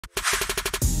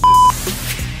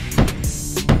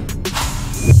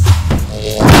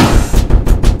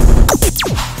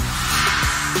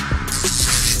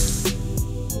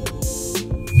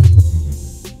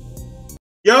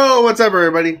What's up,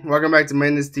 everybody? Welcome back to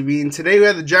Mendez TV, and today we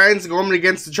have the Giants going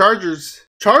against the Chargers.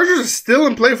 Chargers are still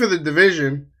in play for the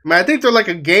division. I think they're like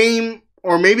a game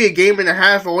or maybe a game and a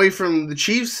half away from the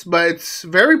Chiefs, but it's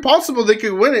very possible they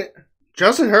could win it.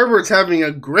 Justin Herbert's having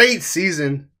a great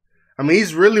season.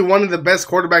 He's really one of the best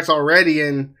quarterbacks already,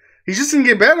 and he's just going to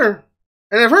get better.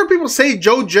 And I've heard people say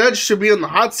Joe Judge should be on the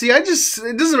hot seat. It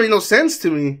doesn't make no sense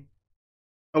to me.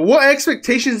 What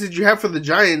expectations did you have for the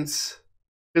Giants?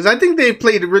 Because I think they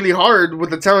played really hard with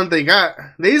the talent they got.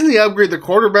 They easily upgrade the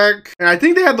quarterback, and I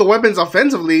think they have the weapons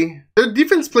offensively. Their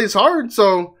defense plays hard,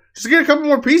 so just get a couple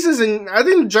more pieces, and I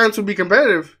think the Giants will be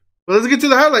competitive. But let's get to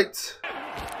the highlights.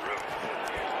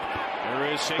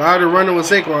 Louder running with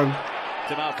Saquon.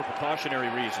 Him out for precautionary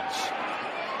reasons.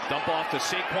 Dump off to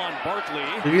Saquon Barkley.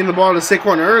 They're getting the ball to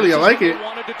Saquon early. I like it.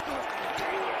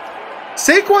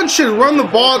 Saquon should run the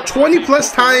ball 20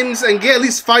 plus times and get at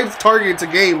least 5 targets a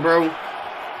game, bro.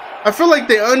 I feel like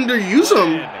they underuse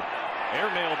him.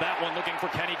 Airmailed that one, looking for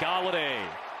Kenny Galladay.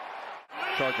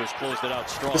 Chargers closed it out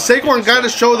strong. The Saquon got to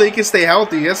show that he can stay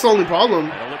healthy. That's the only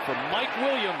problem. And a look for Mike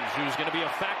Williams, who's going to be a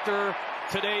factor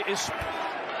today. Is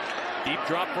deep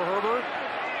drop for Herbert.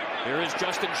 Here is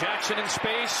Justin Jackson in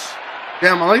space.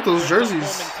 Damn, I like those jerseys.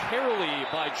 Momentarily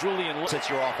by Julian. It's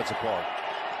your offensive ball.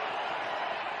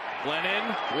 Glennon,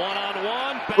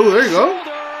 one-on-one. Oh, there you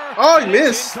go. Oh, he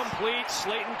missed.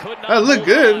 That looked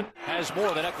good. Has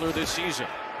more than Eckler this season.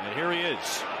 And here he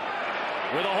is.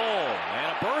 With a hole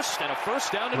and a burst and a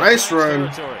first down. Nice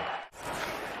run. Territory.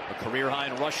 A career high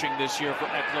in rushing this year for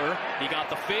Eckler. He got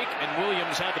the fake, and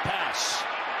Williams had the pass.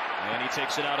 And he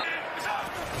takes it out.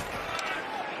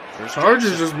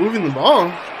 Chargers just moving the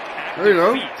ball. There you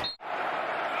go.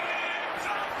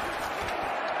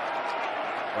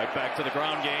 Right back to the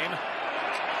ground game.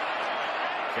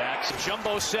 Jackson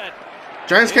jumbo set.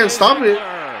 Giants can't stop it.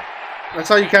 That's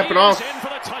how you cap it off.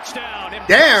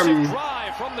 Damn.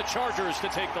 From the Chargers to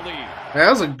take the lead. Yeah, that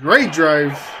was a great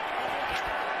drive.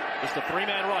 Just a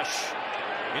 3-man rush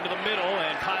into the middle,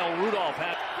 and Kyle Rudolph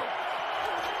had.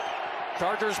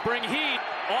 Chargers bring heat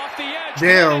off the edge.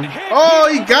 Damn. Oh,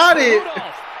 he got it.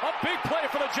 A big play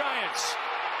for the Giants.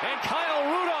 And Kyle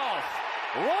Rudolph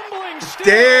rumbling still.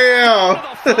 Damn.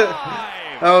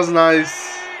 That was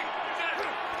nice.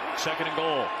 Second and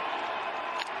goal.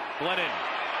 Glennon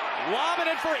lobbing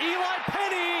it for Eli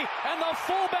Penny, and the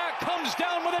fullback comes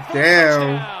down with it for a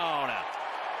touchdown.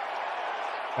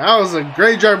 That was a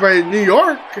great drive by New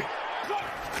York.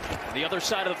 The other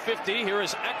side of the 50, here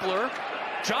is Eckler.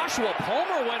 Joshua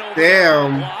Palmer went over.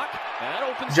 Damn. The block, and that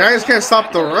opens Giants can't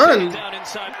stop the run. Down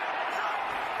inside.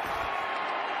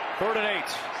 3rd and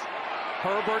 8.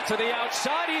 Herbert to the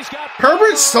outside. He's got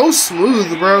Herbert's so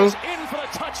smooth, bro. In for the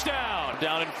touchdown.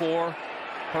 Down in 4.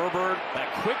 Herbert,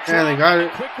 that quick drop. Yeah, they got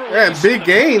it. Yeah, big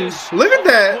gains. Look at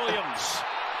that. Williams.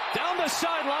 Down the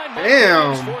sideline.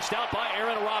 Damn. Forced out by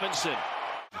Aaron Robinson.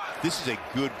 This is a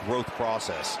good growth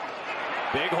process.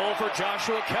 Big hole for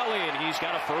Joshua Kelly, and he's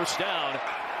got a first down.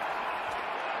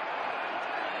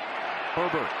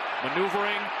 Herbert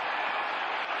maneuvering.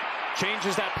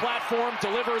 Changes that platform,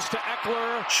 delivers to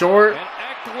Eckler. Short. And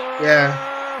Eckler.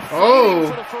 Yeah. Oh.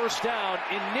 For the first down.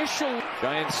 Initial.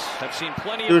 Giants have seen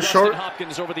plenty of Dustin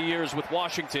Hopkins over the years with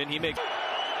Washington. He makes.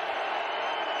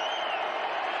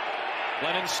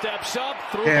 Lennon steps up,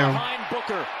 through behind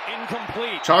Booker.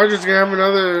 Incomplete. Chargers gonna have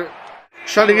another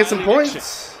shot to get some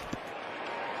points.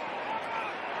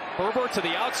 Herbert to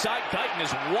the outside. Guyton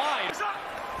is wide.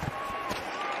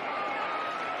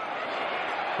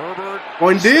 Herbert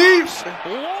going deep.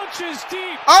 Launches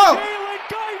deep. Oh!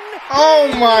 Oh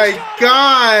my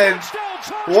God!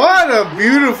 What a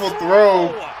beautiful throw!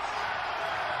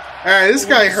 Alright, this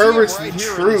guy Herbert's the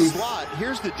truth.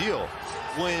 Here's the deal: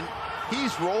 when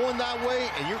he's rolling that way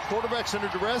and your quarterback's under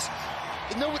duress,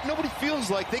 nobody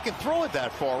feels like they can throw it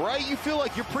that far, right? You feel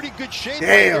like you're pretty good shape.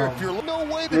 Damn. If you're no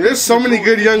way There's so many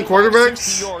good young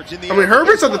quarterbacks.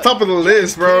 Herbert's at the top of the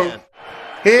list, bro.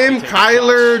 Him,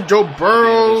 Kyler, Joe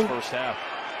Burrow.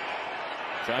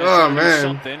 Oh,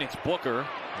 man. It's Booker.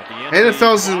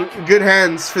 NFL's in good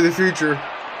hands for the future.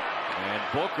 And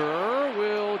Booker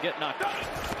will get knocked out.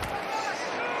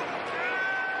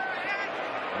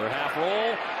 Another half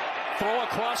roll. Throw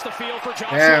across the field for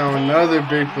Joshua. Damn, another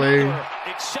big play.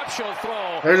 Exceptional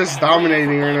throw. They're just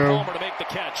dominating right now. To make the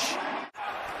catch.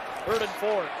 3rd and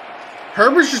 4.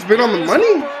 Herbert's just been on the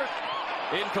money.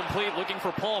 Incomplete, looking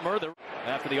for Palmer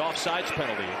after the offsides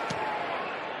penalty.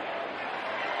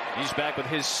 He's back with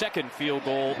his second field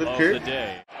goal of the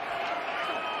day.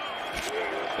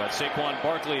 Got Saquon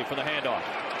Barkley for the handoff.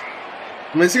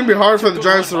 I mean, it's going to be hard for the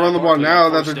Giants to run the ball now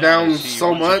that they're down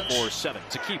so much. It's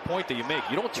a key point that you make.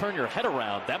 You don't turn your head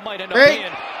around. That might end up being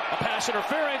a pass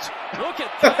interference. Look at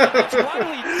that. It's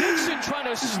Riley Dixon trying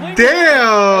to sling.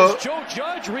 Damn. As Joe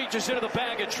Judge reaches into the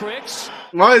bag of tricks.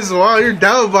 Might as well. You're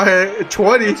down by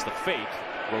 20. It's the fake.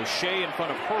 Roche in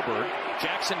front of Herbert.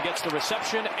 Jackson gets the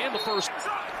reception and the first.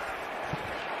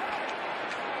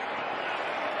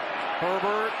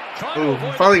 Herbert trying to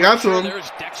avoid finally got to him.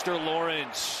 There's Dexter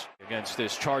Lawrence against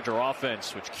this Charger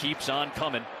offense, which keeps on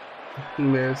coming. He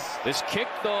missed. This kick,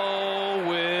 though,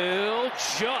 will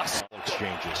just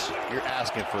exchanges. You're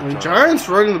asking for the Giants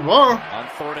running the ball. On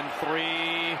 3rd and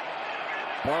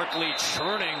 3. Barkley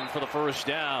churning for the first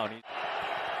down.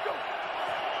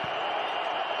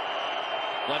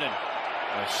 Lennon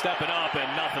stepping up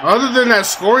and nothing. Other than that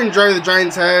scoring drive the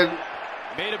Giants had,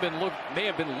 may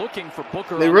have been looking for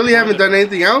Booker. They really haven't done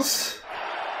anything else.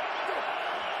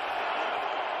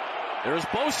 There's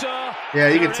Bosa. Yeah,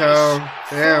 you can tell.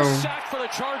 Damn. First sack for the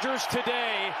Chargers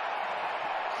today.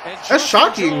 And that's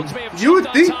shocking. You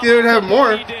would think they would have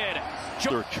more.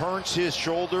 Turns his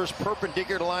shoulders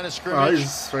perpendicular to line of scrimmage. Oh,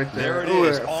 he's right there. There it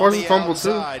is. Forced a fumble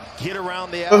too. Get around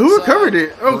the outside. But who recovered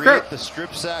it? Oh crap! The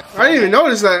strip sack. I didn't even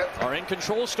notice that. Are in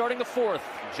control starting the 4th.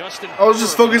 Justin. I was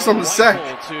just focused on the sack.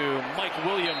 To Mike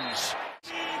Williams.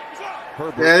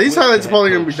 Yeah, these highlights are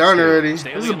probably gonna be done already. This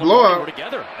is a blowout.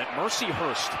 Together at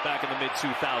Mercyhurst back in the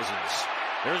mid-2000s.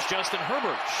 There's Justin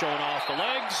Herbert showing off the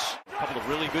legs. A couple of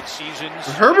really good seasons.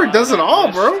 Herbert does it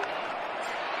all, bro.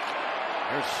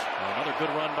 There's another good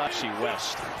run by C.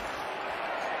 West.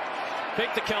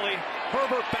 Fake to Kelly.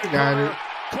 Herbert back. Got it.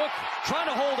 Cook trying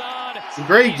to hold on.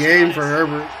 Great game for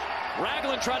Herbert.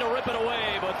 Ragland tried to rip it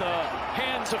away, but the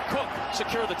hands of Cook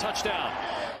secure the touchdown.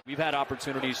 We've had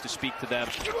opportunities to speak to them.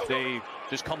 They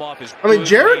just come off as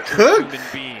Jared Cook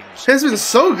has been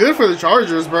so good for the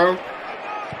Chargers, bro.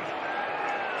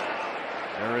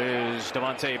 There is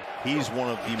Devontae. He's one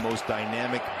of the most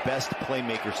dynamic, best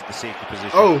playmakers at the safety position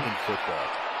in football.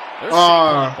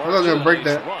 I was going to break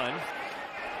that.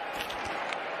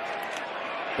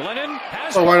 Glennon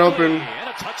has wide open. And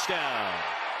a touchdown.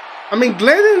 I mean,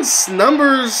 Glennon's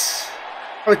numbers,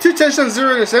 2 touchdowns,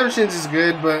 0 interceptions is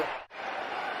good, but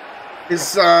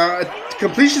his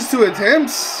completions to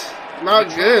attempts, not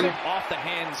good. Off the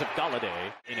hands of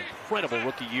Galladay, an incredible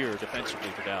rookie year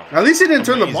defensively for Dallas. At least he didn't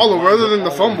turn the ball over other than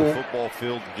the fumble. The football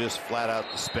field just flat out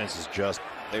dispenses just.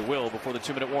 They will before the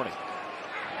 2-minute warning.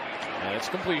 And it's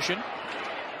completion.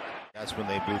 That's when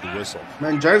they blew the whistle.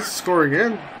 Man, Giants score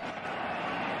again.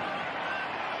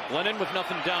 Glennon with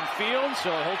nothing downfield,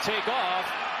 so he'll take off.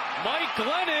 Mike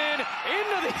Glennon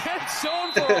into the end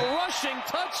zone for a rushing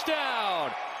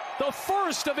touchdown. The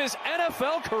first of his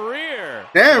NFL career.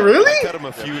 Damn, really? I cut him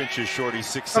a few inches short. He's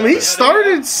 6'7". I mean, he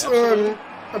started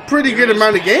a pretty good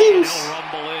amount of games.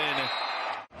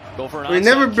 We've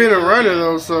never been a runner,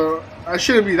 though, so I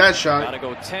shouldn't be that shocked. Gotta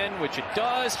go 10, which it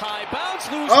does. High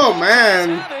bounce, loose. Oh,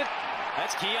 man.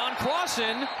 That's Keon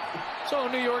Clausen. So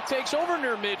New York takes over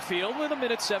near midfield with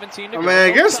 1:17 to go.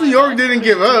 Man, I guess New York didn't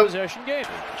give up. Possession game.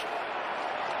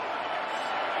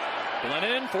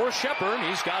 Glennon for Shepard.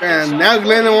 He's got. And now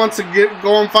Glennon wants to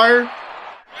go on fire.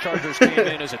 Chargers came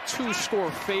in as a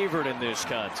 2-score favorite in this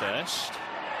contest.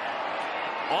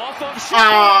 Off of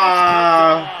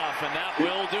Shepard. And that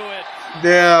will do it.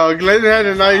 Yeah, Glennon had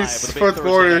a nice 4th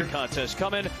quarter. Contest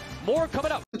coming. More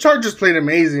coming up. The Chargers played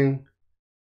amazing.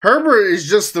 Herbert is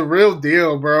just the real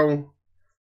deal, bro.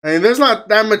 I mean, there's not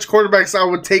that much quarterbacks I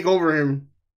would take over him.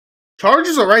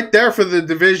 Chargers are right there for the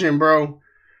division, bro.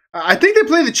 I think they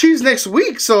play the Chiefs next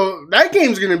week, so that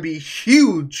game's going to be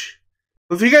huge.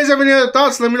 If you guys have any other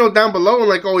thoughts, let me know down below. And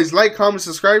like always, like, comment,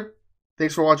 subscribe.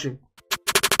 Thanks for watching.